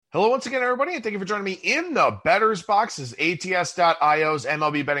Hello once again, everybody, and thank you for joining me in the Betters Box. This is ATS.io's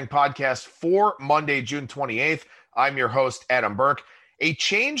MLB betting podcast for Monday, June 28th. I'm your host, Adam Burke. A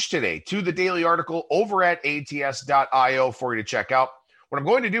change today to the daily article over at ATS.io for you to check out. What I'm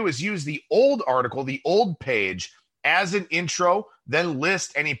going to do is use the old article, the old page, as an intro, then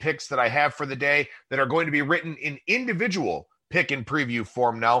list any picks that I have for the day that are going to be written in individual pick and preview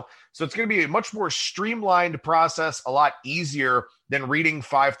form now. So it's going to be a much more streamlined process, a lot easier than reading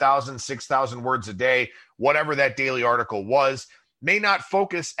 5,000, 6,000 words a day, whatever that daily article was. May not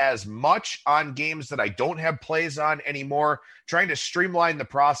focus as much on games that I don't have plays on anymore, trying to streamline the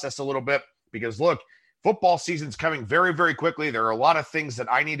process a little bit because, look, football season's coming very, very quickly. There are a lot of things that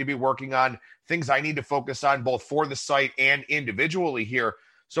I need to be working on, things I need to focus on both for the site and individually here.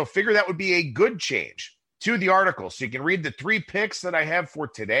 So figure that would be a good change to the article. So you can read the 3 picks that I have for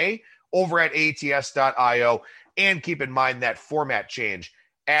today over at ATS.io and keep in mind that format change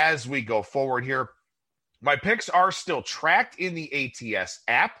as we go forward here. My picks are still tracked in the ATS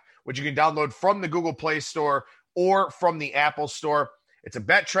app, which you can download from the Google Play Store or from the Apple Store. It's a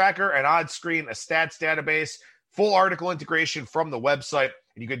bet tracker, an odds screen, a stats database, full article integration from the website,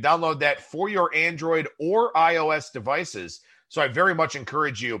 and you can download that for your Android or iOS devices. So I very much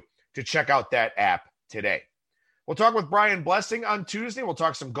encourage you to check out that app today. We'll talk with Brian Blessing on Tuesday. We'll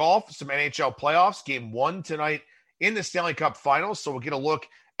talk some golf, some NHL playoffs. Game 1 tonight in the Stanley Cup Finals. So we'll get a look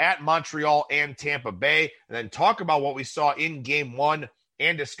at Montreal and Tampa Bay, and then talk about what we saw in Game 1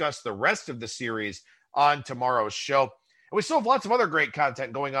 and discuss the rest of the series on tomorrow's show. And we still have lots of other great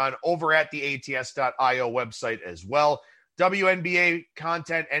content going on over at the ATS.io website as well. WNBA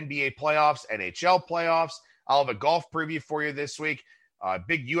content, NBA playoffs, NHL playoffs. I'll have a golf preview for you this week.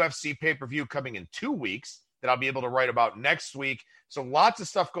 Big UFC pay-per-view coming in 2 weeks that I'll be able to write about next week. So lots of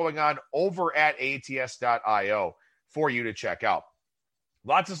stuff going on over at ATS.io for you to check out.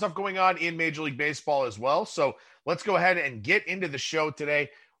 Lots of stuff going on in Major League Baseball as well. So let's go ahead and get into the show today.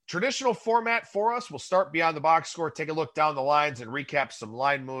 Traditional format for us. We'll start beyond the box score, take a look down the lines and recap some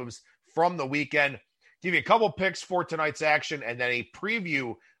line moves from the weekend. Give you a couple picks for tonight's action and then a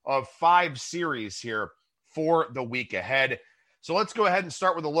preview of 5 series here for the week ahead. So let's go ahead and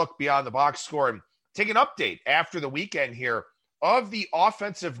start with a look beyond the box score and take an update after the weekend here of the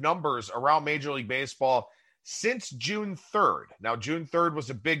offensive numbers around Major League Baseball since June 3rd. Now, June 3rd was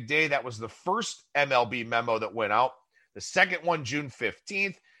a big day. That was the first MLB memo that went out. The second one, June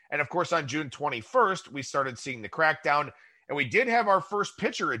 15th. And, of course, on June 21st, we started seeing the crackdown. And we did have our first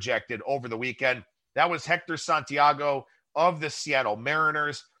pitcher ejected over the weekend. That was Hector Santiago of the Seattle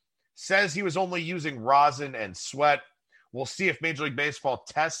Mariners. Says he was only using rosin and sweat. We'll see if Major League Baseball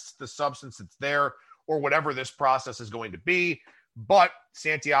tests the substance that's there or whatever this process is going to be. But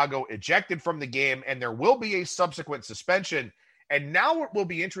Santiago ejected from the game, and there will be a subsequent suspension. And now it will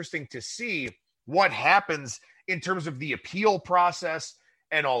be interesting to see what happens in terms of the appeal process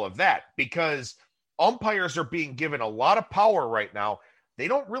and all of that, because umpires are being given a lot of power right now. They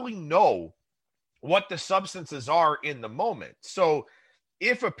don't really know what the substances are in the moment. So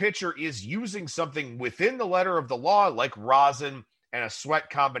if a pitcher is using something within the letter of the law, like rosin and a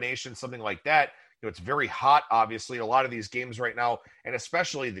sweat combination, something like that, it's very hot, obviously, a lot of these games right now, and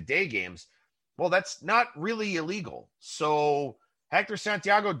especially the day games. Well, that's not really illegal. So Hector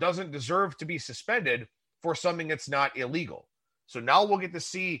Santiago doesn't deserve to be suspended for something that's not illegal. So now we'll get to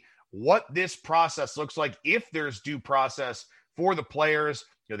see what this process looks like, if there's due process for the players.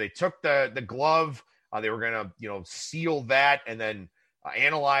 They took the glove. They were going to, seal that and then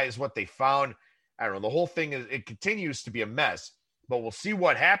analyze what they found. I don't know. The whole thing it continues to be a mess. But we'll see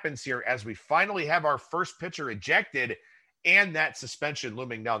what happens here as we finally have our first pitcher ejected and that suspension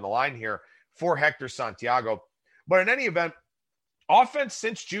looming down the line here for Hector Santiago. But in any event, offense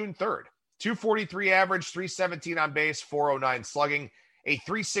since June 3rd, 243 average, 317 on base, 409 slugging, a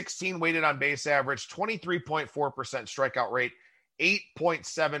 316 weighted on base average, 23.4% strikeout rate,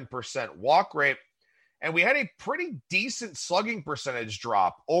 8.7% walk rate. And we had a pretty decent slugging percentage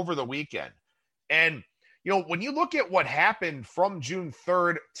drop over the weekend. And when you look at what happened from June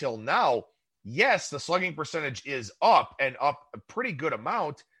 3rd till now, yes, the slugging percentage is up and up a pretty good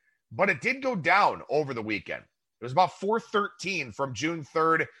amount, but it did go down over the weekend. It was about 413 from June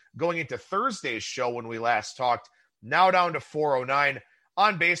 3rd going into Thursday's show when we last talked, now down to 409.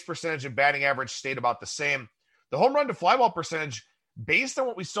 On base percentage and batting average stayed about the same. The home run to fly ball percentage, based on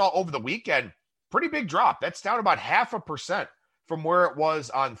what we saw over the weekend, pretty big drop. That's down about 0.5% from where it was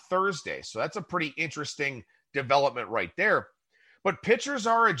on Thursday. So that's a pretty interesting development right there. But pitchers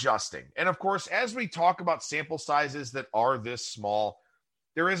are adjusting. And of course, as we talk about sample sizes that are this small,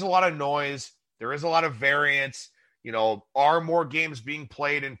 there is a lot of noise. There is a lot of variance. Are more games being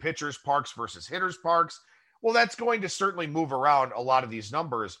played in pitchers' parks versus hitters' parks? Well, that's going to certainly move around a lot of these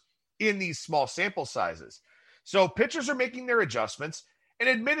numbers in these small sample sizes. So pitchers are making their adjustments. And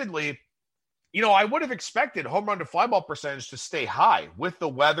admittedly, I would have expected home run to fly ball percentage to stay high with the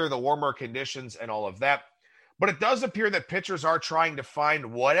weather, the warmer conditions, and all of that. But it does appear that pitchers are trying to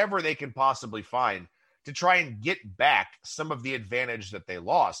find whatever they can possibly find to try and get back some of the advantage that they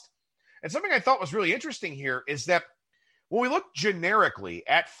lost. And something I thought was really interesting here is that when we look generically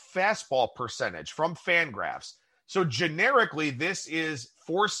at fastball percentage from Fangraphs, so generically this is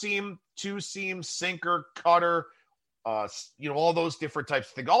four-seam, two-seam, sinker, cutter, all those different types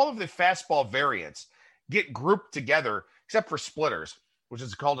of things. All of the fastball variants get grouped together, except for splitters, which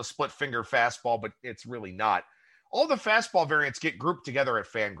is called a split finger fastball, but it's really not. All the fastball variants get grouped together at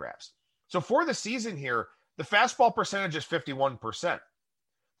Fangraphs. So for the season here, the fastball percentage is 51%.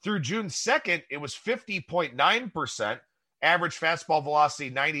 Through June 2nd, it was 50.9%, average fastball velocity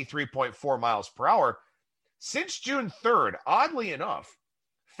 93.4 miles per hour. Since June 3rd, oddly enough,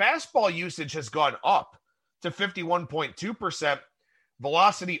 fastball usage has gone up to 51.2%,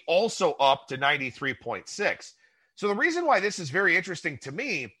 velocity also up to 93.6. So the reason why this is very interesting to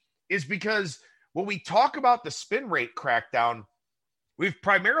me is because when we talk about the spin rate crackdown, we've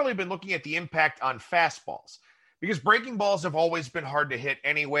primarily been looking at the impact on fastballs because breaking balls have always been hard to hit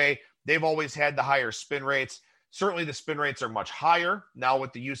anyway. They've always had the higher spin rates. Certainly the spin rates are much higher now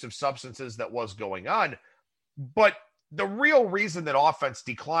with the use of substances that was going on. But the real reason that offense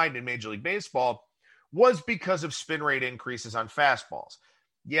declined in Major League Baseball was because of spin rate increases on fastballs.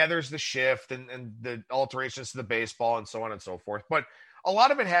 Yeah, there's the shift and the alterations to the baseball and so on and so forth. But a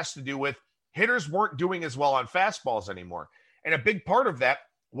lot of it has to do with hitters weren't doing as well on fastballs anymore. And a big part of that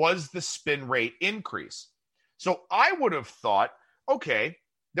was the spin rate increase. So I would have thought, okay,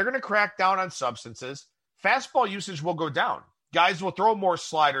 they're going to crack down on substances. Fastball usage will go down. Guys will throw more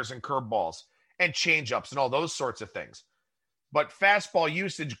sliders and curveballs and changeups and all those sorts of things. But fastball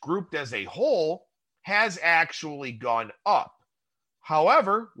usage grouped as a whole has actually gone up.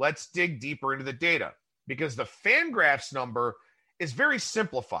 However, let's dig deeper into the data because the Fangraphs number is very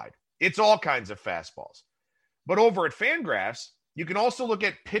simplified. It's all kinds of fastballs. But over at Fangraphs, you can also look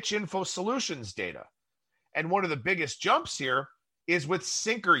at Pitch Info Solutions data. And one of the biggest jumps here is with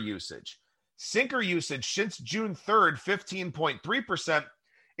sinker usage. Sinker usage since June 3rd, 15.3%.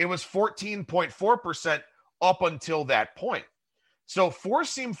 It was 14.4% up until that point. So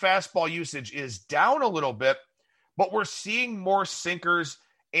four-seam fastball usage is down a little bit, but we're seeing more sinkers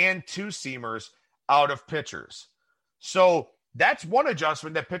and two-seamers out of pitchers. So that's one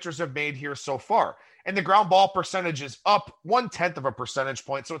adjustment that pitchers have made here so far. And the ground ball percentage is up 0.1 of a percentage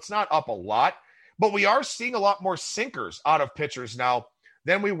point, so it's not up a lot. But we are seeing a lot more sinkers out of pitchers now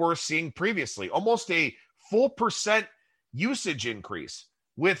than we were seeing previously. Almost a full percent usage increase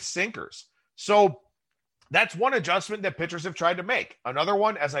with sinkers. So that's one adjustment that pitchers have tried to make. Another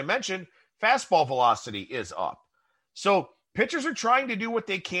one, as I mentioned, fastball velocity is up. So pitchers are trying to do what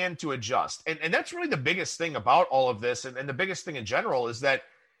they can to adjust. And that's really the biggest thing about all of this. And the biggest thing in general is that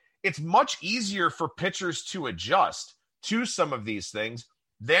it's much easier for pitchers to adjust to some of these things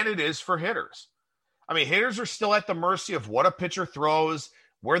than it is for hitters. I mean, hitters are still at the mercy of what a pitcher throws,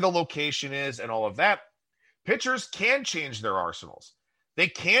 where the location is, and all of that. Pitchers can change their arsenals. They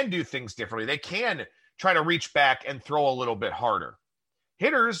can do things differently. They can try to reach back and throw a little bit harder.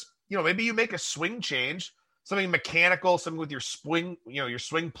 Hitters, maybe you make a swing change, something mechanical, something with your swing, your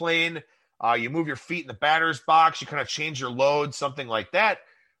swing plane. You move your feet in the batter's box. You kind of change your load, something like that.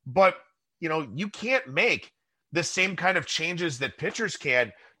 But, you can't make the same kind of changes that pitchers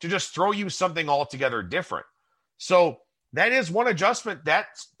can to just throw you something altogether different. So that is one adjustment that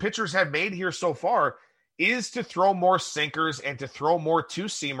pitchers have made here so far is to throw more sinkers and to throw more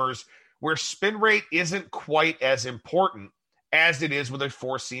two-seamers where spin rate isn't quite as important as it is with a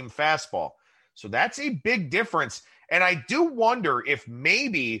four-seam fastball. So that's a big difference. And I do wonder if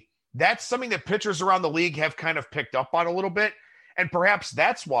maybe that's something that pitchers around the league have kind of picked up on a little bit. And perhaps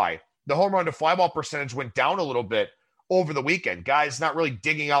that's why the home run to fly ball percentage went down a little bit over the weekend. Guys not really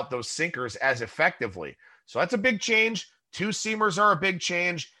digging out those sinkers as effectively. So that's a big change. Two-seamers are a big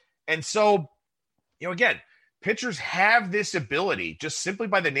change. And so, again, pitchers have this ability just simply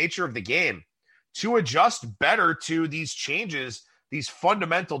by the nature of the game to adjust better to these changes, these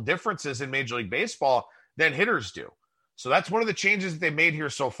fundamental differences in Major League Baseball than hitters do. So that's one of the changes that they made here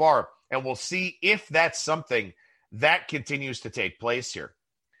so far. And we'll see if that's something that continues to take place here.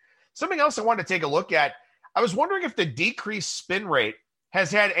 Something else I wanted to take a look at, I was wondering if the decreased spin rate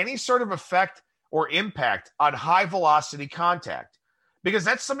has had any sort of effect or impact on high velocity contact. because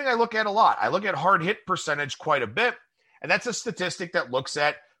that's something I look at a lot. I look at hard hit percentage quite a bit, and that's a statistic that looks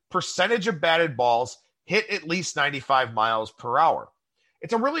at percentage of batted balls hit at least 95 miles per hour.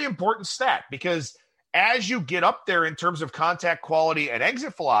 It's a really important stat because as you get up there in terms of contact quality and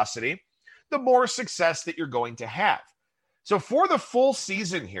exit velocity, the more success that you're going to have. So for the full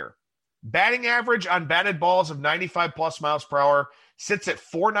season here, batting average on batted balls of 95 plus miles per hour sits at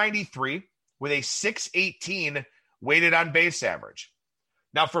 493 with a 618 weighted on base average.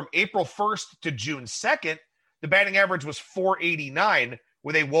 Now from April 1st to June 2nd, the batting average was 489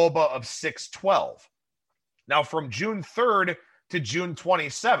 with a WOBA of 612. Now from June 3rd to June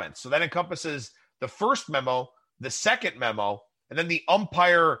 27th, so that encompasses the first memo, the second memo, and then the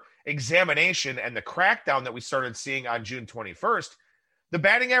umpire examination and the crackdown that we started seeing on June 21st, the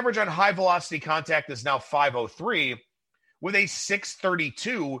batting average on high velocity contact is now 503 with a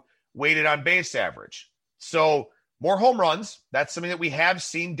 632 weighted on base average. So more home runs. That's something that we have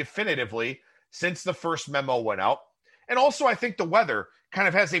seen definitively since the first memo went out. And also I think the weather kind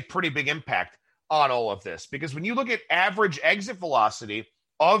of has a pretty big impact on all of this, because when you look at average exit velocity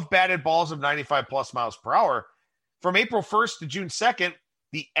of batted balls of 95 plus miles per hour, from April 1st to June 2nd,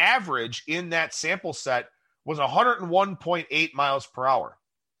 the average in that sample set was 101.8 miles per hour.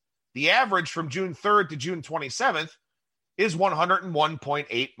 The average from June 3rd to June 27th is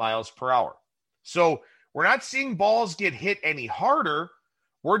 101.8 miles per hour. So we're not seeing balls get hit any harder.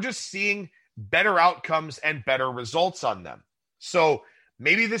 We're just seeing better outcomes and better results on them. So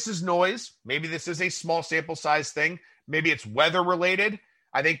maybe this is noise. Maybe this is a small sample size thing. Maybe it's weather related.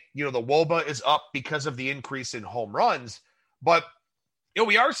 I think, the WOBA is up because of the increase in home runs, but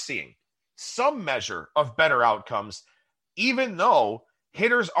we are seeing some measure of better outcomes, even though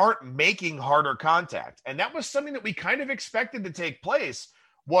hitters aren't making harder contact. And that was something that we kind of expected to take place,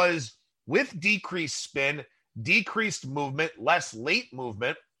 was with decreased spin, decreased movement, less late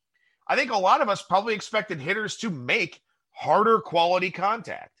movement. I think a lot of us probably expected hitters to make harder quality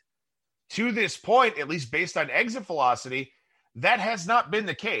contact. To this point, at least based on exit velocity, that has not been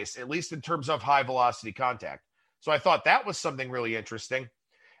the case, at least in terms of high velocity contact. So I thought that was something really interesting.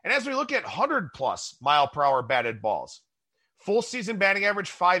 And as we look at 100 plus mile per hour batted balls, full season batting average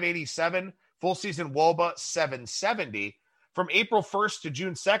 587, full season WOBA 770. From April 1st to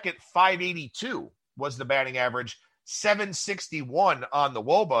June 2nd, 582 was the batting average, 761 on the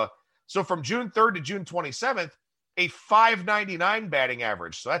WOBA. So from June 3rd to June 27th, a 599 batting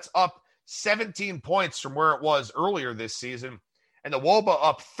average. So that's up 17 points from where it was earlier this season. And the WOBA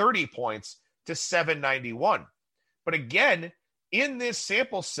up 30 points to 791. But again, in this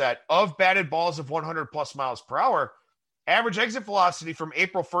sample set of batted balls of 100 plus miles per hour, average exit velocity from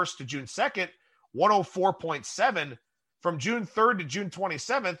April 1st to June 2nd, 104.7. From June 3rd to June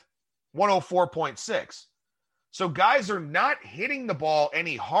 27th, 104.6. So guys are not hitting the ball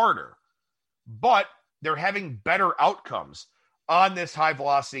any harder, but they're having better outcomes on this high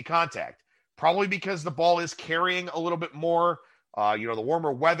velocity contact. Probably because the ball is carrying a little bit more. The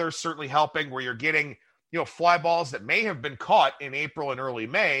warmer weather certainly helping, where you're getting, fly balls that may have been caught in April and early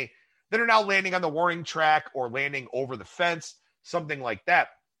May that are now landing on the warning track or landing over the fence, something like that.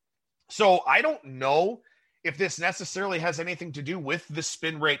 So I don't know if this necessarily has anything to do with the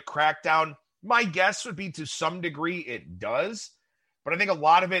spin rate crackdown. My guess would be to some degree it does, but I think a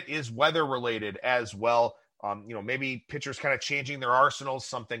lot of it is weather related as well. Maybe pitchers kind of changing their arsenals,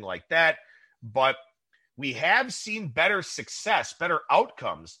 something like that. But we have seen better success, better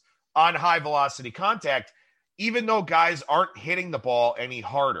outcomes on high velocity contact, even though guys aren't hitting the ball any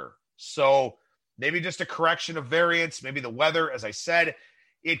harder. So maybe just a correction of variance, maybe the weather, as I said,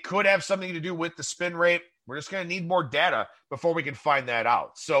 it could have something to do with the spin rate. We're just going to need more data before we can find that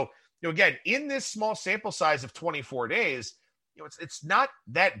out. So, again, in this small sample size of 24 days, it's not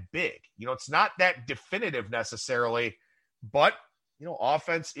that big. It's not that definitive necessarily, but,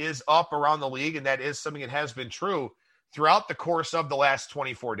 offense is up around the league, and that is something that has been true throughout the course of the last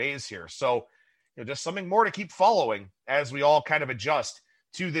 24 days here. So, just something more to keep following as we all kind of adjust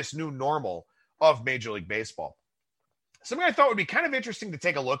to this new normal of Major League Baseball. Something I thought would be kind of interesting to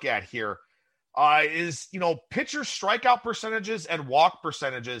take a look at here is, pitcher strikeout percentages and walk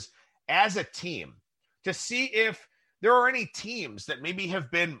percentages as a team, to see if there are any teams that maybe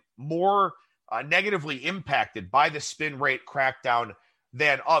have been more negatively impacted by the spin rate crackdown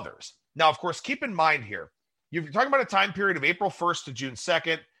than others. Now, of course, keep in mind here, you're talking about a time period of April 1st to June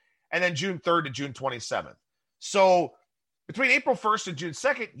 2nd, and then June 3rd to June 27th. So between April 1st and June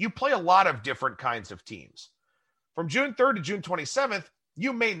 2nd, you play a lot of different kinds of teams. From June 3rd to June 27th,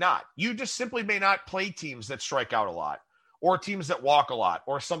 you may not. You just simply may not play teams that strike out a lot, or teams that walk a lot,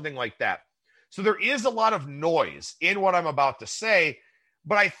 or something like that. So there is a lot of noise in what I'm about to say,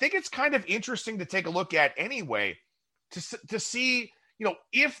 But I think it's kind of interesting to take a look at anyway to see,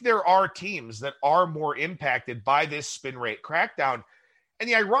 if there are teams that are more impacted by this spin rate crackdown. And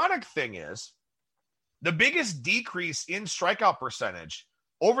the ironic thing is the biggest decrease in strikeout percentage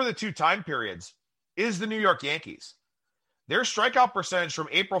over the two time periods is the New York Yankees. Their strikeout percentage from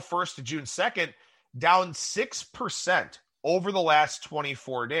April 1st to June 2nd down 6% over the last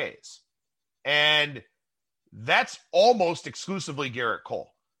 24 days. And that's almost exclusively Garrett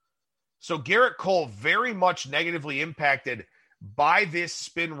Cole. So Garrett Cole very much negatively impacted by this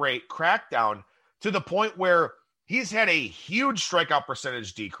spin rate crackdown to the point where he's had a huge strikeout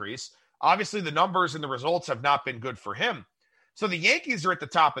percentage decrease. Obviously, the numbers and the results have not been good for him. So the Yankees are at the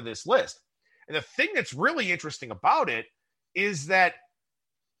top of this list. And the thing that's really interesting about it is that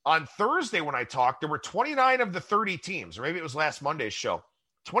on Thursday when I talked, there were 29 of the 30 teams, or maybe it was last Monday's show,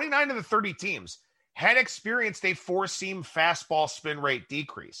 29 of the 30 teams had experienced a four-seam fastball spin rate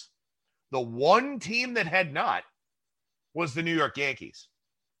decrease. The one team that had not was the New York Yankees.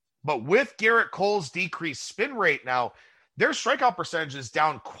 But with Garrett Cole's decreased spin rate now, their strikeout percentage is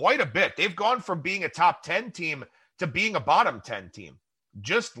down quite a bit. They've gone from being a top 10 team to being a bottom 10 team,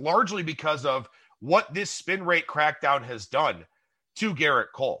 just largely because of what this spin rate crackdown has done to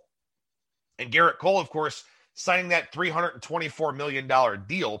Garrett Cole. And Garrett Cole, of course, signing that $324 million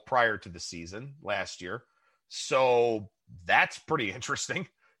deal prior to the season last year. So that's pretty interesting,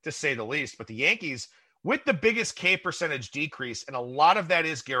 to say the least. But the Yankees, with the biggest K percentage decrease, and a lot of that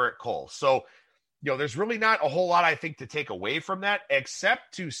is Garrett Cole. So, there's really not a whole lot, I think, to take away from that,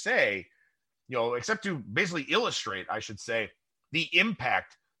 except to say, except to basically illustrate, I should say, the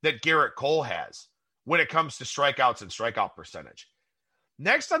impact that Garrett Cole has when it comes to strikeouts and strikeout percentage.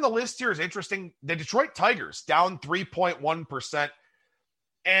 Next on the list here is interesting. The Detroit Tigers down 3.1%.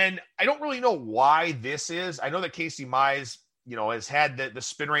 And I don't really know why this is. I know that Casey Mize, has had the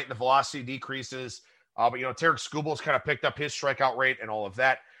spin rate and the velocity decreases. But Tarek Skubal's kind of picked up his strikeout rate and all of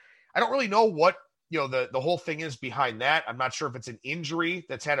that. I don't really know what, the whole thing is behind that. I'm not sure if it's an injury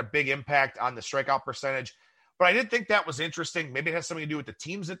that's had a big impact on the strikeout percentage. But I did think that was interesting. Maybe it has something to do with the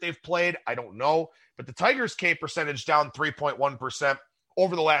teams that they've played. I don't know. But the Tigers' K percentage down 3.1%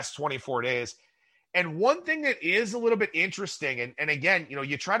 over the last 24 days. And one thing that is a little bit interesting, and again,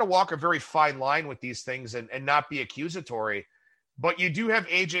 you try to walk a very fine line with these things and not be accusatory, but you do have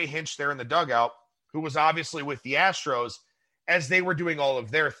A.J. Hinch there in the dugout, who was obviously with the Astros as they were doing all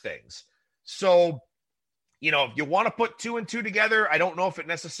of their things. So, if you want to put 2 and 2 together, I don't know if it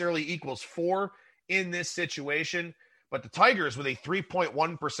necessarily equals 4 in this situation, but the Tigers with a 3.1%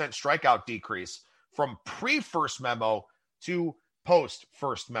 strikeout decrease from pre-first memo to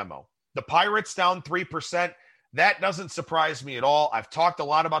post-first memo. The Pirates down 3%. That doesn't surprise me at all. I've talked a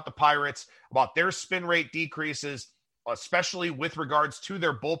lot about the Pirates, about their spin rate decreases, especially with regards to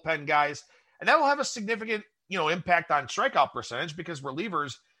their bullpen guys. And that will have a significant, impact on strikeout percentage because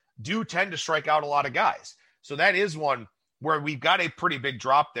relievers do tend to strike out a lot of guys. So that is one where we've got a pretty big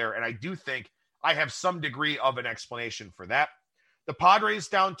drop there. And I do think I have some degree of an explanation for that. The Padres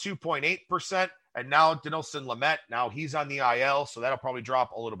down 2.8%. And now Dinelson Lamet, now he's on the IL, so that'll probably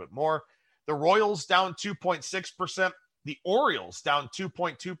drop a little bit more. The Royals down 2.6%. The Orioles down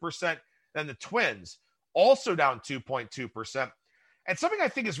 2.2%. And the Twins also down 2.2%. And something I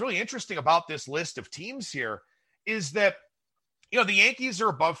think is really interesting about this list of teams here is that, the Yankees are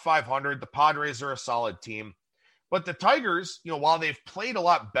above 500. The Padres are a solid team. But the Tigers, while they've played a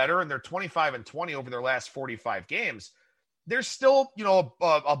lot better and they're 25-20 over their last 45 games, they're still,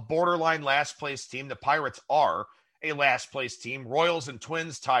 a borderline last place team. The Pirates are a last place team. Royals and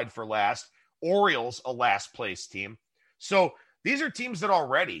Twins tied for last. Orioles, a last place team. So these are teams that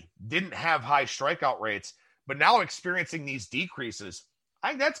already didn't have high strikeout rates, but now experiencing these decreases. I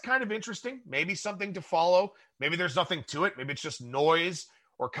think that's kind of interesting. Maybe something to follow. Maybe there's nothing to it. Maybe it's just noise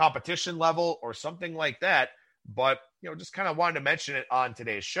or competition level or something like that. But, just kind of wanted to mention it on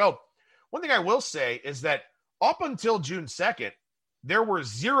today's show. One thing I will say is that up until June 2nd, there were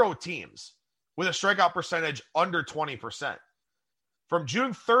 0 teams with a strikeout percentage under 20%. From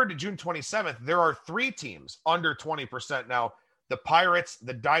June 3rd to June 27th, there are 3 teams under 20% now: the Pirates,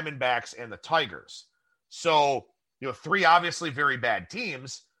 the Diamondbacks, and the Tigers. So, 3 obviously very bad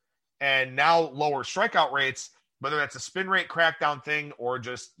teams, and now lower strikeout rates, whether that's a spin rate crackdown thing or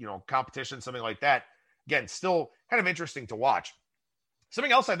just, competition, something like that. Again, still kind of interesting to watch.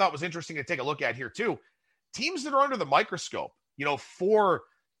 Something else I thought was interesting to take a look at here too: teams that are under the microscope, for,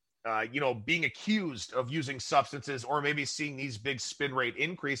 being accused of using substances or maybe seeing these big spin rate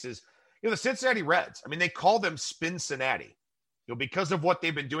increases. The Cincinnati Reds, they call them Spin Cincinnati, because of what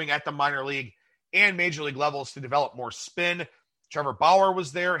they've been doing at the minor league and major league levels to develop more spin, Trevor Bauer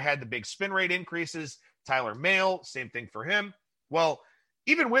was there, had the big spin rate increases. Tyler Mahle, same thing for him. Well,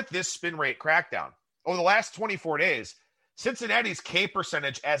 even with this spin rate crackdown, over the last 24 days, Cincinnati's K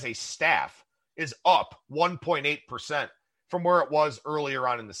percentage as a staff is up 1.8% from where it was earlier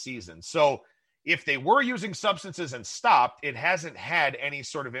on in the season. So if they were using substances and stopped, it hasn't had any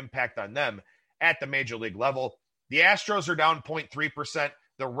sort of impact on them at the major league level. The Astros are down 0.3%.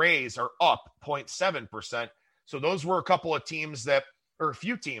 The Rays are up 0.7%. So those were a couple of teams that, or a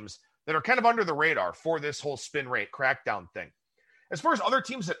few teams that are kind of under the radar for this whole spin rate crackdown thing. As far as other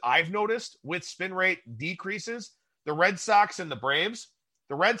teams that I've noticed with spin rate decreases, the Red Sox and the Braves,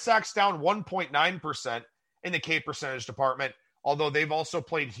 the Red Sox down 1.9% in the K percentage department, although they've also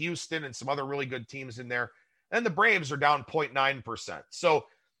played Houston and some other really good teams in there. And the Braves are down 0.9%. So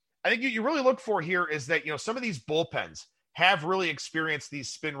I think you really look for here is that, some of these bullpens have really experienced these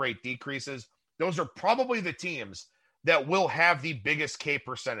spin rate decreases. Those are probably the teams that will have the biggest K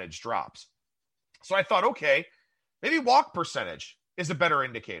percentage drops. So I thought, okay, maybe walk percentage is a better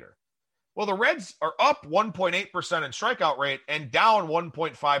indicator. Well, the Reds are up 1.8% in strikeout rate and down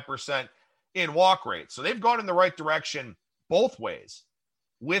 1.5% in walk rate. So they've gone in the right direction both ways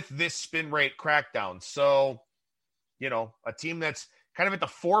with this spin rate crackdown. So, a team that's kind of at the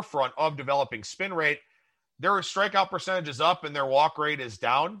forefront of developing spin rate, their strikeout percentage is up and their walk rate is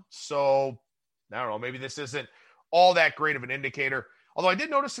down. So, I don't know, maybe this isn't all that great of an indicator. Although I did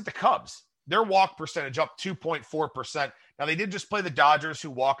notice that the Cubs, their walk percentage up 2.4%. Now, they did just play the Dodgers, who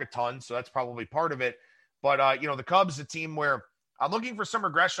walk a ton, so that's probably part of it. But, the Cubs, a team where I'm looking for some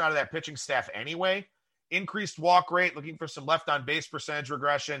regression out of that pitching staff anyway. Increased walk rate, looking for some left on base percentage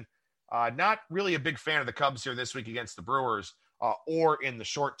regression. Not really a big fan of the Cubs here this week against the Brewers or in the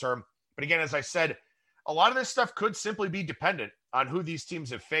short term. But again, as I said, a lot of this stuff could simply be dependent on who these teams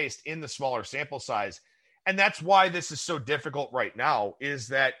have faced in the smaller sample size. And that's why this is so difficult right now is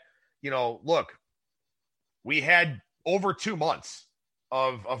that, look, we had over 2 months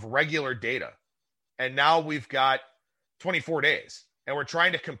of regular data, and now we've got 24 days, and we're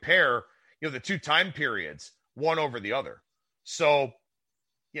trying to compare, the two time periods, one over the other. So,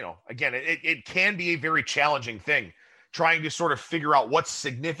 again, it can be a very challenging thing trying to sort of figure out what's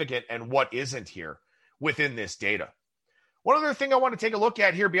significant and what isn't here within this data. One other thing I want to take a look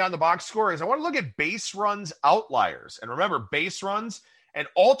at here beyond the box score is I want to look at base runs outliers. And remember, base runs, an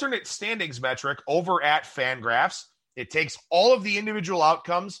alternate standings metric over at Fangraphs. It takes all of the individual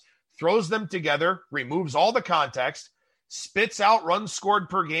outcomes, throws them together, removes all the context, spits out runs scored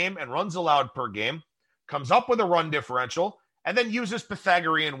per game and runs allowed per game, comes up with a run differential, and then uses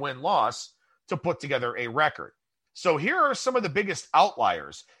Pythagorean win-loss to put together a record. So here are some of the biggest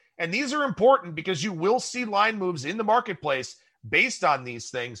outliers. And these are important because you will see line moves in the marketplace based on these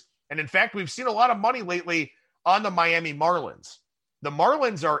things. And in fact, we've seen a lot of money lately on the Miami Marlins. The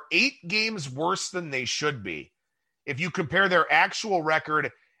Marlins are 8 games worse than they should be if you compare their actual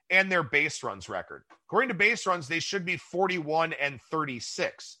record and their base runs record. According to base runs, they should be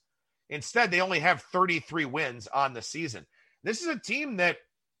 41-36. Instead, they only have 33 wins on the season. This is a team that,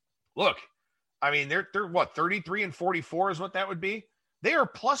 look, I mean, they're what, 33-44 is what that would be? They are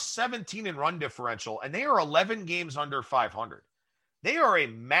plus 17 in run differential, and they are 11 games under 500. They are a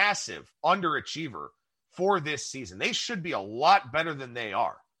massive underachiever for this season. They should be a lot better than they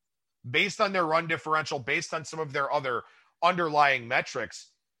are based on their run differential, based on some of their other underlying metrics,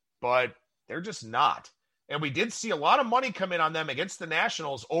 but they're just not. And we did see a lot of money come in on them against the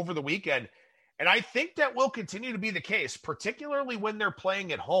Nationals over the weekend, and I think that will continue to be the case, particularly when they're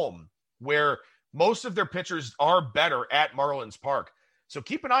playing at home, where most of their pitchers are better at Marlins Park. So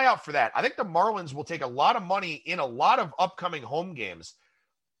keep an eye out for that. I think the Marlins will take a lot of money in a lot of upcoming home games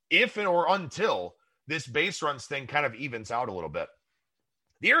if or until this base runs thing kind of evens out a little bit.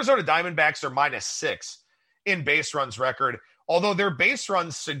 The Arizona Diamondbacks are -6 in base runs record, although their base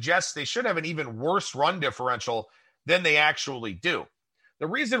runs suggest they should have an even worse run differential than they actually do. The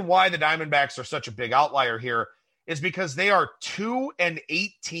reason why the Diamondbacks are such a big outlier here is because they are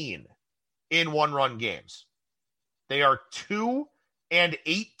 2-18 in one-run games. They are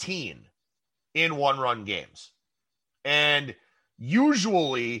 2-18 in one-run games. And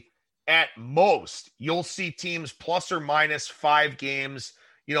usually, at most, you'll see teams plus or minus 5 games,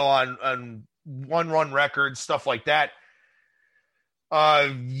 on one-run records, stuff like that. I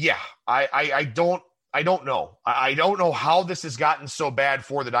don't know. I don't know how this has gotten so bad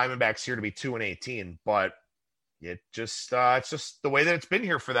for the Diamondbacks here to be 2-18, but it's just the way that it's been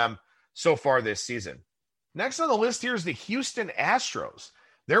here for them so far this season. Next on the list here is the Houston Astros.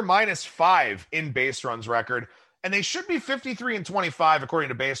 They're -5 in base runs record, and they should be 53-25 according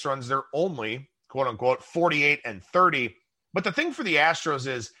to base runs. They're only, quote unquote, 48-30 But the thing for the Astros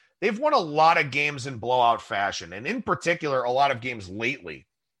is they've won a lot of games in blowout fashion, and in particular, a lot of games lately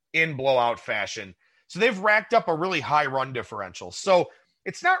in blowout fashion. So they've racked up a really high run differential. So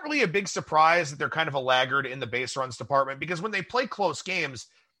it's not really a big surprise that they're kind of a laggard in the base runs department, because when they play close games,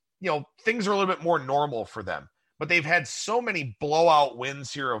 things are a little bit more normal for them. But they've had so many blowout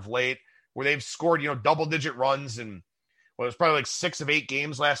wins here of late where they've scored, double-digit runs in, it was probably like 6 of 8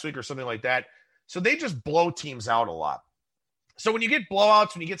 games last week or something like that. So they just blow teams out a lot. So when you get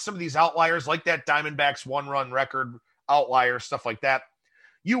blowouts, when you get some of these outliers like that Diamondbacks 1-run record outlier, stuff like that,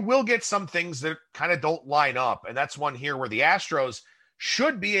 you will get some things that kind of don't line up. And that's one here where the Astros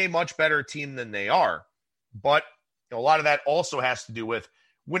should be a much better team than they are. But a lot of that also has to do with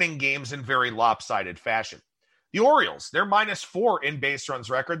winning games in very lopsided fashion. The Orioles, they're -4 in base runs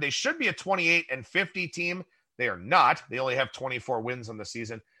record. They should be a 28-50 team. They are not. They only have 24 wins on the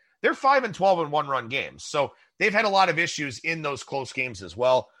season. They're 5-12 in one-run games. So they've had a lot of issues in those close games as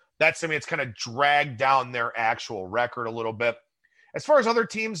well. It's kind of dragged down their actual record a little bit. As far as other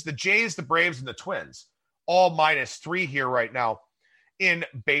teams, the Jays, the Braves, and the Twins, all -3 here right now in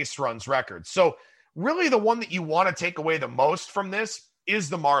base runs record. So really the one that you want to take away the most from this is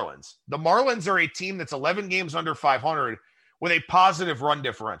the Marlins. The Marlins are a team that's 11 games under 500 with a positive run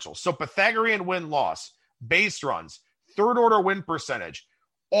differential. So Pythagorean win-loss, base runs, third-order win percentage,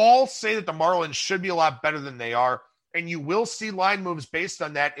 all say that the Marlins should be a lot better than they are, and you will see line moves based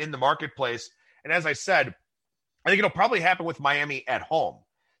on that in the marketplace. And as I said, I think it'll probably happen with Miami at home.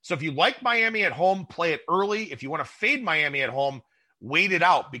 So if you like Miami at home, play it early. If you want to fade Miami at home, wait it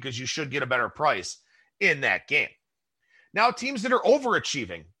out because you should get a better price in that game. Now, teams that are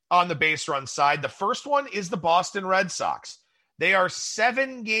overachieving on the base run side, the first one is the Boston Red Sox. They are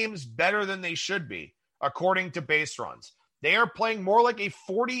 7 games better than they should be, according to base runs. They are playing more like a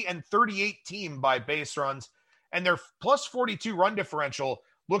 40-38 team by base runs, and their +42 run differential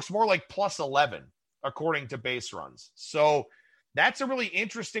looks more like +11, according to base runs. So that's a really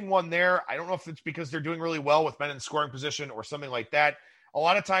interesting one there. I don't know if it's because they're doing really well with men in scoring position or something like that. A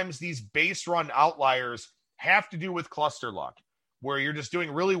lot of times these base run outliers have to do with cluster luck, where you're just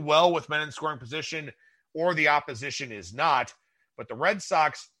doing really well with men in scoring position or the opposition is not. But the Red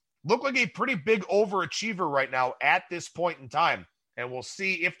Sox look like a pretty big overachiever right now at this point in time, and we'll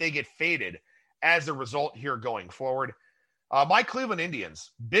see if they get faded as a result here going forward. My Cleveland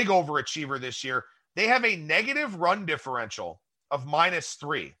Indians, big overachiever this year. They have a negative run differential of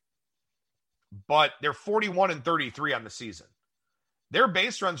 -3, but they're 41-33 on the season. Their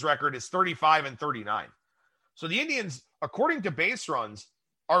base runs record is 35-39. So the Indians, according to base runs,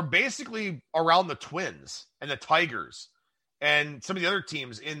 are basically around the Twins and the Tigers and some of the other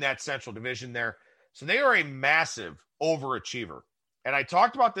teams in that Central Division there. So they are a massive overachiever. And I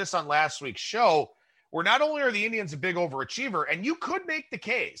talked about this on last week's show, where not only are the Indians a big overachiever, and you could make the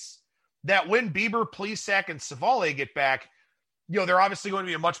case that when Bieber, Plesac, and Savale get back, they're obviously going to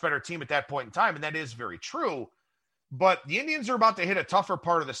be a much better team at that point in time, and that is very true. But the Indians are about to hit a tougher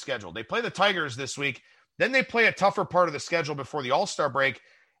part of the schedule. They play the Tigers this week. Then they play a tougher part of the schedule before the All-Star break.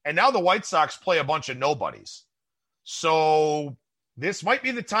 And now the White Sox play a bunch of nobodies. So this might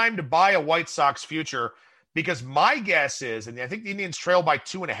be the time to buy a White Sox future, because my guess is, and I think the Indians trail by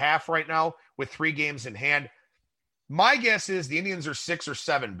 2.5 right now with 3 games in hand. My guess is the Indians are 6 or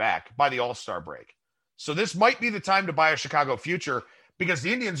 7 back by the All-Star break. So this might be the time to buy a Chicago future, because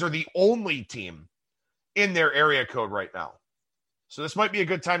the Indians are the only team in their area code right now. So this might be a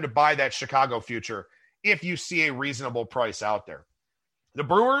good time to buy that Chicago future if you see a reasonable price out there. The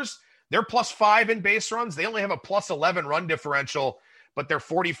Brewers, they're +5 in base runs. They only have a +11 run differential, but they're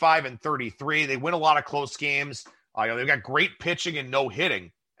 45-33. They win a lot of close games. They've got great pitching and no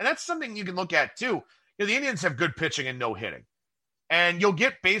hitting. And that's something you can look at too. The Indians have good pitching and no hitting. And you'll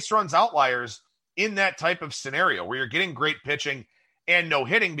get base runs outliers in that type of scenario where you're getting great pitching and no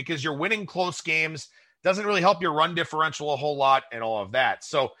hitting because you're winning close games. Doesn't really help your run differential a whole lot and all of that.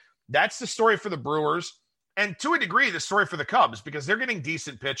 So that's the story for the Brewers. And to a degree, the story for the Cubs, because they're getting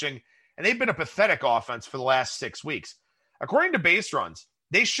decent pitching and they've been a pathetic offense for the last 6 weeks. According to base runs,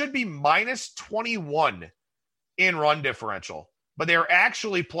 they should be -21 in run differential, but they're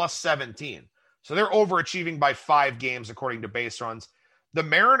actually +17. So they're overachieving by 5 games according to base runs. The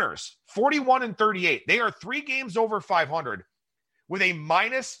Mariners, 41-38. They are 3 games over 500 with a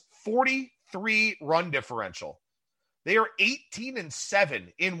 -43 run differential. They are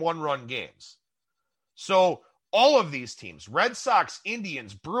 18-7 in one-run games. So all of these teams, Red Sox,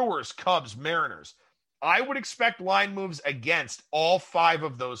 Indians, Brewers, Cubs, Mariners, I would expect line moves against all 5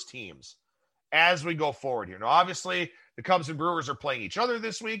 of those teams as we go forward here. Now, obviously, the Cubs and Brewers are playing each other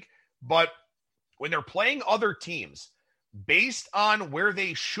this week, but when they're playing other teams, based on where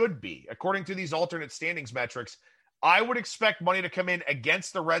they should be, according to these alternate standings metrics, I would expect money to come in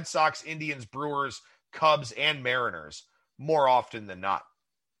against the Red Sox, Indians, Brewers, Cubs, and Mariners more often than not.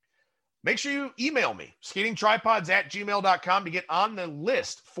 Make sure you email me, skatingtripods@gmail.com, to get on the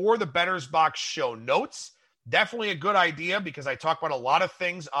list for the Bettor's Box show notes. Definitely a good idea because I talk about a lot of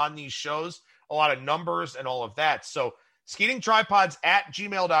things on these shows, a lot of numbers and all of that. So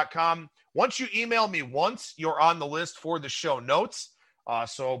skatingtripods@gmail.com. Once you email me once, you're on the list for the show notes.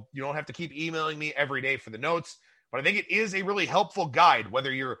 So you don't have to keep emailing me every day for the notes. But I think it is a really helpful guide,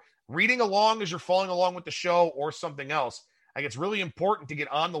 whether you're reading along as you're following along with the show or something else. I think it's really important to get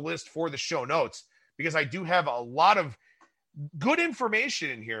on the list for the show notes because I do have a lot of good information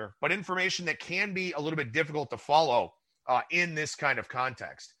in here, but information that can be a little bit difficult to follow in this kind of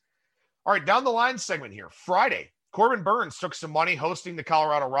context. All right, down the line segment here. Friday, Corbin Burns took some money hosting the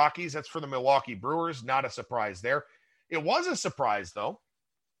Colorado Rockies. That's for the Milwaukee Brewers. Not a surprise there. It was a surprise, though,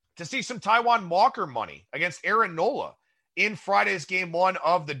 to see some Taijuan Walker money against Aaron Nola in Friday's game one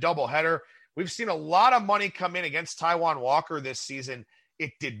of the doubleheader. We've seen a lot of money come in against Taijuan Walker this season.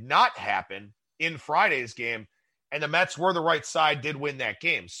 It did not happen in Friday's game, and the Mets were the right side, did win that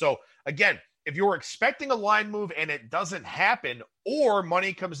game. So, again, if you were expecting a line move and it doesn't happen or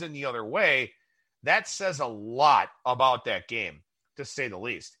money comes in the other way, that says a lot about that game, to say the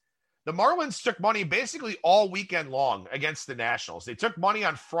least. The Marlins took money basically all weekend long against the Nationals. They took money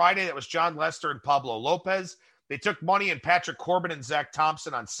on Friday. That was John Lester and Pablo Lopez. They took money in Patrick Corbin and Zach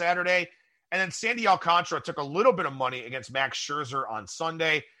Thompson on Saturday. And then Sandy Alcantara took a little bit of money against Max Scherzer on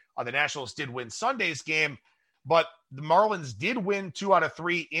Sunday. The Nationals did win Sunday's game, but the Marlins did win 2 out of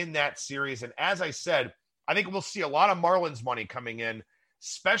 3 in that series. And as I said, I think we'll see a lot of Marlins money coming in,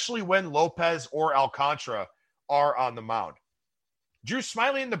 especially when Lopez or Alcantara are on the mound. Drew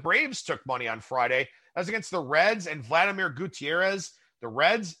Smyly and the Braves took money on Friday. That was against the Reds and Vladimir Gutierrez. The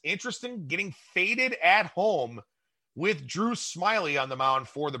Reds, interesting, getting faded at home with Drew Smyly on the mound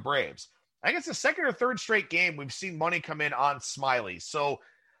for the Braves. I think it's the second or third straight game we've seen money come in on Smyly. So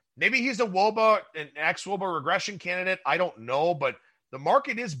maybe he's an ex-WOBA regression candidate. I don't know, but the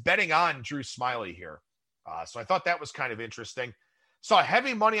market is betting on Drew Smyly here. So I thought that was kind of interesting. Saw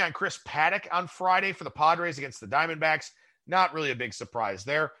heavy money on Chris Paddock on Friday for the Padres against the Diamondbacks. Not really a big surprise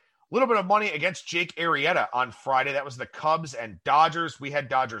there. A little bit of money against Jake Arrieta on Friday. That was the Cubs and Dodgers. We had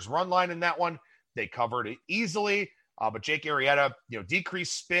Dodgers run line in that one. They covered it easily. But Jake Arrieta,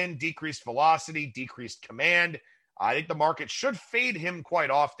 decreased spin, decreased velocity, decreased command. I think the market should fade him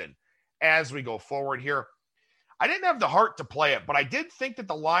quite often as we go forward here. I didn't have the heart to play it, but I did think that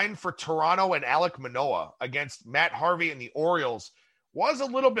the line for Toronto and Alek Manoah against Matt Harvey and the Orioles was a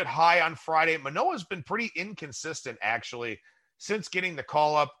little bit high on Friday. Manoah's been pretty inconsistent, actually, since getting the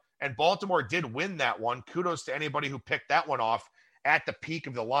call-up, and Baltimore did win that one. Kudos to anybody who picked that one off at the peak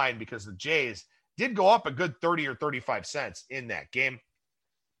of the line because the Jays did go up a good 30 or 35 cents in that game.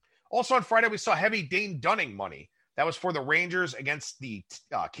 Also on Friday, we saw heavy Dane Dunning money. That was for the Rangers against the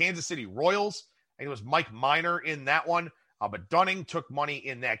Kansas City Royals. I think it was Mike Minor in that one, but Dunning took money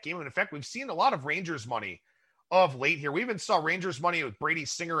in that game. And in fact, we've seen a lot of Rangers money of late here. We even saw Rangers money with Brady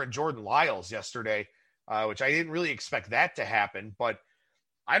Singer and Jordan Lyles yesterday, which I didn't really expect that to happen. But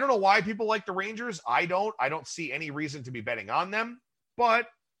I don't know why people like the Rangers. I don't see any reason to be betting on them. But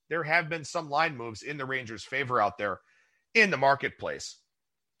there have been some line moves in the Rangers' favor out there in the marketplace.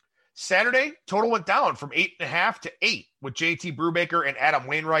 Saturday, total went down from 8.5 to 8 with JT Brubaker and Adam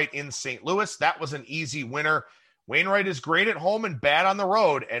Wainwright in St. Louis. That was an easy winner. Wainwright is great at home and bad on the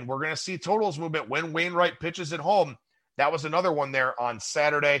road, and we're going to see totals movement when Wainwright pitches at home. That was another one there on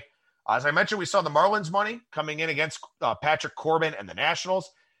Saturday. As I mentioned, we saw the Marlins money coming in against Patrick Corbin and the Nationals.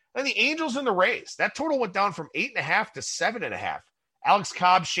 And the Angels and the Rays. That total went down from 8.5 to 7.5. Alex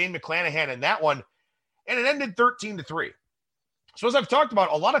Cobb, Shane McClanahan in that one, and it ended 13-3. So as I've talked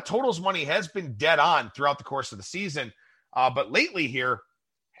about, a lot of totals money has been dead on throughout the course of the season, but lately here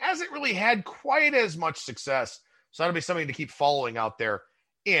hasn't really had quite as much success. So that'll be something to keep following out there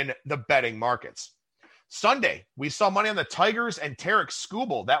in the betting markets. Sunday, we saw money on the Tigers and Tarek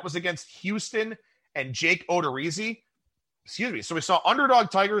Skubal. That was against Houston and Jake Odorizzi. So we saw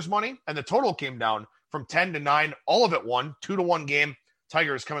underdog Tigers money, and the total came down from 10 to 9. All of it won, 2-1 game.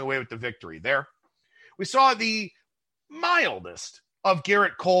 Tigers coming away with the victory there. We saw the mildest of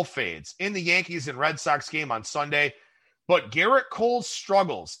Garrett Cole fades in the Yankees and Red Sox game on Sunday. But Garrett Cole's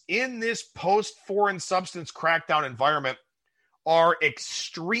struggles in this post-foreign substance crackdown environment are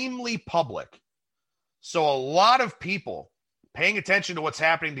extremely public. So a lot of people paying attention to what's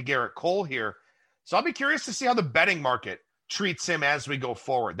happening to Garrett Cole here. So I'll be curious to see how the betting market treats him as we go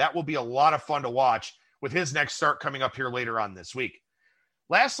forward. That will be a lot of fun to watch with his next start coming up here later on this week.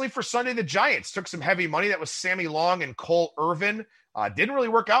 Lastly, for Sunday, the Giants took some heavy money. That was Sammy Long and Cole Irvin. Didn't really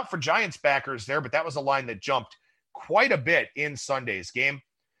work out for Giants backers there, but that was a line that jumped quite a bit in Sunday's game.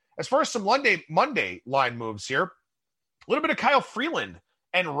 As far as some Monday line moves here, a little bit of Kyle Freeland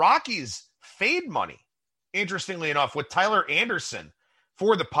and Rockies fade money, interestingly enough, with Tyler Anderson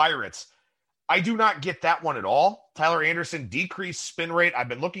for the Pirates. I do not get that one at all. Tyler Anderson decreased spin rate. I've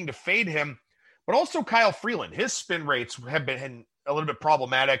been looking to fade him, but also Kyle Freeland. His spin rates have been a little bit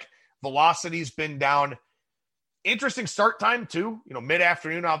problematic. Velocity's been down. Interesting start time, too.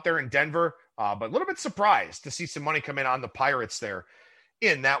 Mid-afternoon out there in Denver. But a little bit surprised to see some money come in on the Pirates there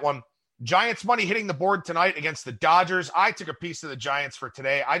in that one. Giants money hitting the board tonight against the Dodgers. I took a piece of the Giants for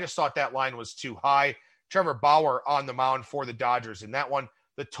today. I just thought that line was too high. Trevor Bauer on the mound for the Dodgers in that one.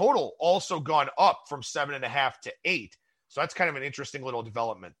 The total also gone up from 7.5 to 8. So that's kind of an interesting little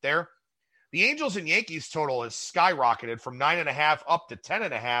development there. The Angels and Yankees total has skyrocketed from 9.5 up to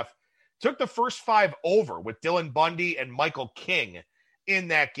 10.5. Took the first 5 over with Dylan Bundy and Michael King in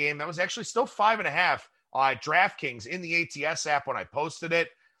that game. That was actually still 5.5 at DraftKings in the ATS app when I posted it.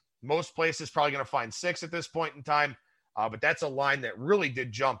 Most places probably going to find 6 at this point in time. But that's a line that really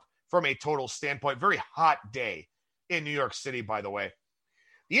did jump from a total standpoint. Very hot day in New York City, by the way.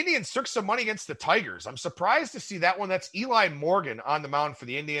 The Indians took some money against the Tigers. I'm surprised to see that one. That's Eli Morgan on the mound for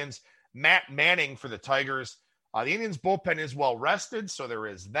the Indians. Matt Manning for the Tigers. The Indians bullpen is well rested, so there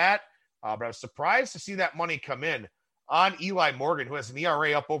is that. But I was surprised to see that money come in on Eli Morgan, who has an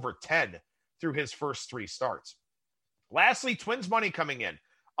ERA up over 10 through his first 3 starts. Lastly, Twins money coming in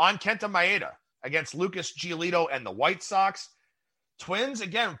on Kenta Maeda against Lucas Giolito and the White Sox. Twins,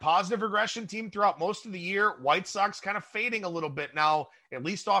 again, positive regression team throughout most of the year. White Sox kind of fading a little bit now, at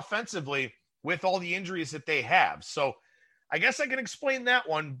least offensively, with all the injuries that they have. So I guess I can explain that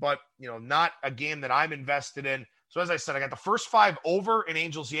one, but, not a game that I'm invested in. So as I said, I got the first 5 over in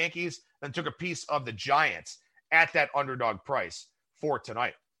Angels-Yankees, then took a piece of the Giants at that underdog price for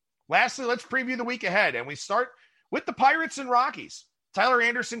tonight. Lastly, let's preview the week ahead, and we start with the Pirates and Rockies. Tyler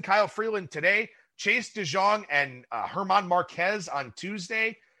Anderson, Kyle Freeland today, Chase DeJong and Herman Marquez on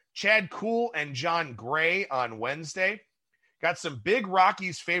Tuesday, Chad Kuhl and John Gray on Wednesday. Got some big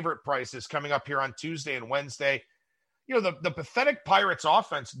Rockies favorite prices coming up here on Tuesday and Wednesday. The pathetic Pirates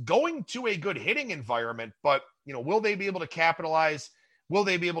offense going to a good hitting environment, but, will they be able to capitalize? Will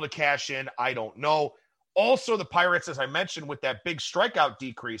they be able to cash in? I don't know. Also, the Pirates, as I mentioned, with that big strikeout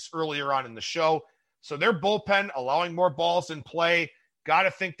decrease earlier on in the show. So their bullpen allowing more balls in play. Got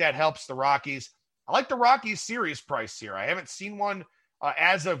to think that helps the Rockies. I like the Rockies series price here. I haven't seen one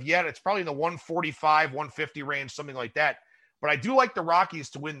as of yet. It's probably in the 145, 150 range, something like that. But I do like the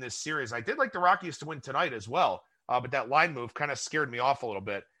Rockies to win this series. I did like the Rockies to win tonight as well. But that line move kind of scared me off a little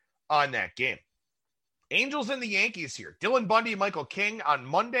bit on that game. Angels and the Yankees here. Dylan Bundy, Michael King on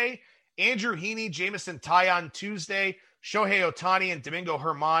Monday. Andrew Heaney, Jameson Tai on Tuesday. Shohei Ohtani and Domingo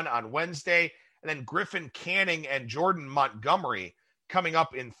Germán on Wednesday. And then Griffin Canning and Jordan Montgomery coming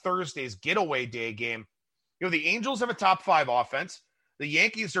up in Thursday's getaway day game. The Angels have a top 5 offense. The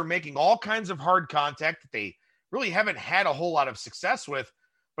Yankees are making all kinds of hard contact that they really haven't had a whole lot of success with.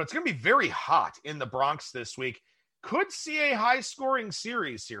 But it's going to be very hot in the Bronx this week. Could see a high-scoring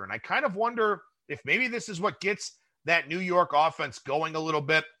series here, and I kind of wonder if maybe this is what gets that New York offense going a little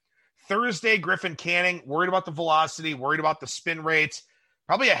bit. Thursday, Griffin Canning, worried about the velocity, worried about the spin rates.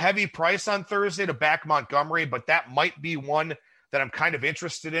 Probably a heavy price on Thursday to back Montgomery, but that might be one that I'm kind of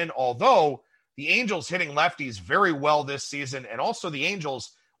interested in, although the Angels hitting lefties very well this season, and also the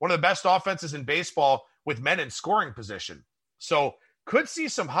Angels, one of the best offenses in baseball with men in scoring position. So could see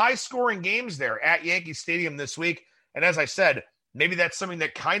some high-scoring games there at Yankee Stadium this week. And as I said, maybe that's something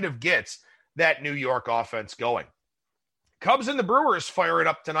that kind of gets that New York offense going. Cubs and the Brewers fire it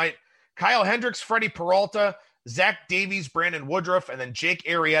up tonight. Kyle Hendricks, Freddie Peralta, Zach Davies, Brandon Woodruff, and then Jake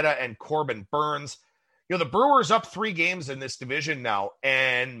Arrieta and Corbin Burns. The Brewers up 3 games in this division now,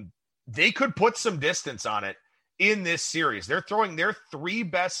 and they could put some distance on it in this series. They're throwing their 3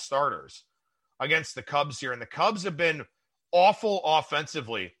 best starters against the Cubs here, and the Cubs have been awful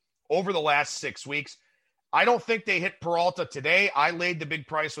offensively over the last 6 weeks. I don't think they hit Peralta today. I laid the big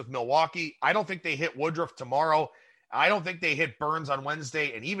price with Milwaukee. I don't think they hit Woodruff tomorrow. I don't think they hit Burns on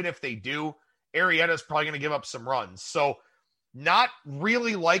Wednesday. And even if they do, Arrieta's probably going to give up some runs. So not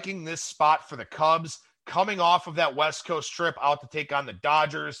really liking this spot for the Cubs coming off of that West Coast trip out to take on the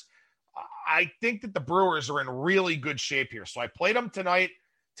Dodgers. I think that the Brewers are in really good shape here. So I played them tonight.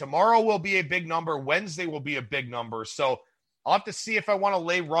 Tomorrow will be a big number. Wednesday will be a big number. So I'll have to see if I want to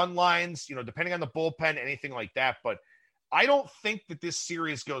lay run lines, depending on the bullpen, anything like that. But I don't think that this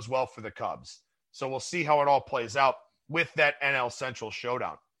series goes well for the Cubs. So we'll see how it all plays out with that NL Central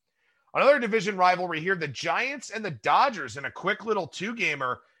showdown. Another division rivalry here, the Giants and the Dodgers in a quick little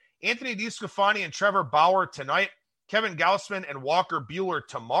two-gamer. Anthony DeSclafani and Trevor Bauer tonight. Kevin Gausman and Walker Buehler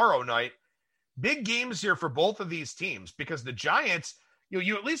tomorrow night. Big games here for both of these teams because the Giants,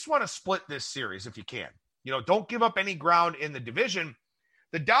 you at least want to split this series if you can. Don't give up any ground in the division.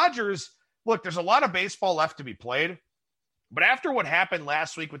 The Dodgers, look, there's a lot of baseball left to be played. But after what happened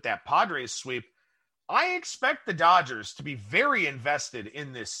last week with that Padres sweep, I expect the Dodgers to be very invested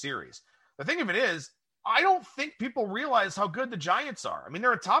in this series. The thing of it is, I don't think people realize how good the Giants are. I mean,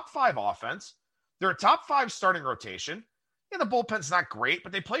 they're a top 5 offense. They're a top 5 starting rotation. Yeah, the bullpen's not great,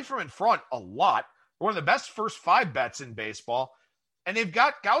 but they play from in front a lot. They're one of the best first 5 bets in baseball. And they've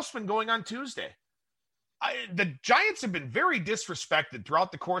got Gausman going on Tuesday. The Giants have been very disrespected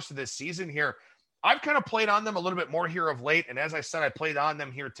throughout the course of this season here. I've kind of played on them a little bit more here of late. And as I said, I played on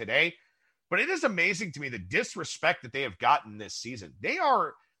them here today. But it is amazing to me the disrespect that they have gotten this season. They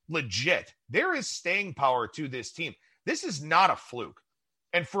are legit. There is staying power to this team. This is not a fluke.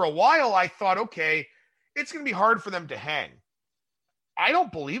 And for a while, I thought, okay, it's going to be hard for them to hang. I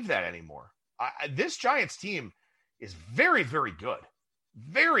don't believe that anymore. This Giants team is very, very good.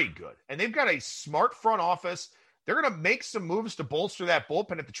 Very good. And they've got a smart front office. They're going to make some moves to bolster that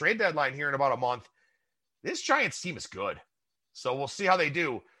bullpen at the trade deadline here in about a month. This Giants team is good. So we'll see how they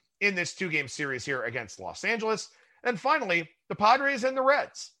do in this 2-game series here against Los Angeles. And finally, the Padres and the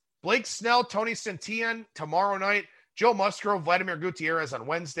Reds. Blake Snell, Tony Santillan tomorrow night. Joe Musgrove, Vladimir Gutierrez on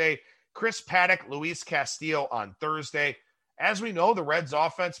Wednesday. Chris Paddock, Luis Castillo on Thursday. As we know, the Reds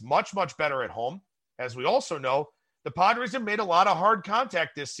offense much, much better at home. As we also know, the Padres have made a lot of hard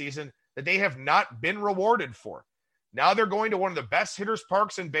contact this season that they have not been rewarded for. Now they're going to one of the best hitters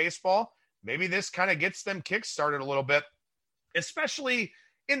parks in baseball. Maybe this kind of gets them kick-started a little bit, especially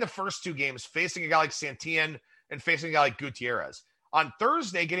in the first 2 games, facing a guy like Santillan and facing a guy like Gutierrez. On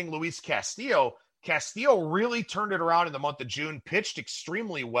Thursday, getting Luis Castillo really turned it around in the month of June, pitched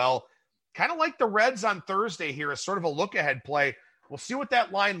extremely well. Kind of like the Reds on Thursday here as sort of a look-ahead play. We'll see what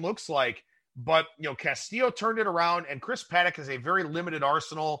that line looks like. But, Castillo turned it around, and Chris Paddock has a very limited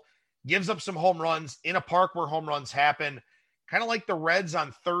arsenal, gives up some home runs in a park where home runs happen. Kind of like the Reds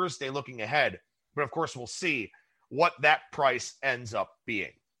on Thursday looking ahead. But, of course, we'll see what that price ends up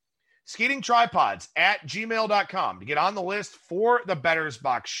being. Skating Tripods at gmail.com to get on the list for the Bettor's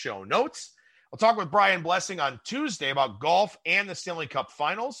Box show notes. I'll talk with Brian Blessing on Tuesday about golf and the Stanley Cup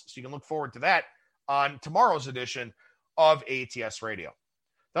Finals, so you can look forward to that on tomorrow's edition of ATS Radio.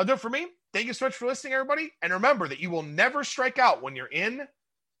 That'll do it for me. Thank you so much for listening, everybody. And remember that you will never strike out when you're in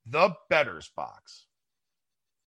the Bettor's Box.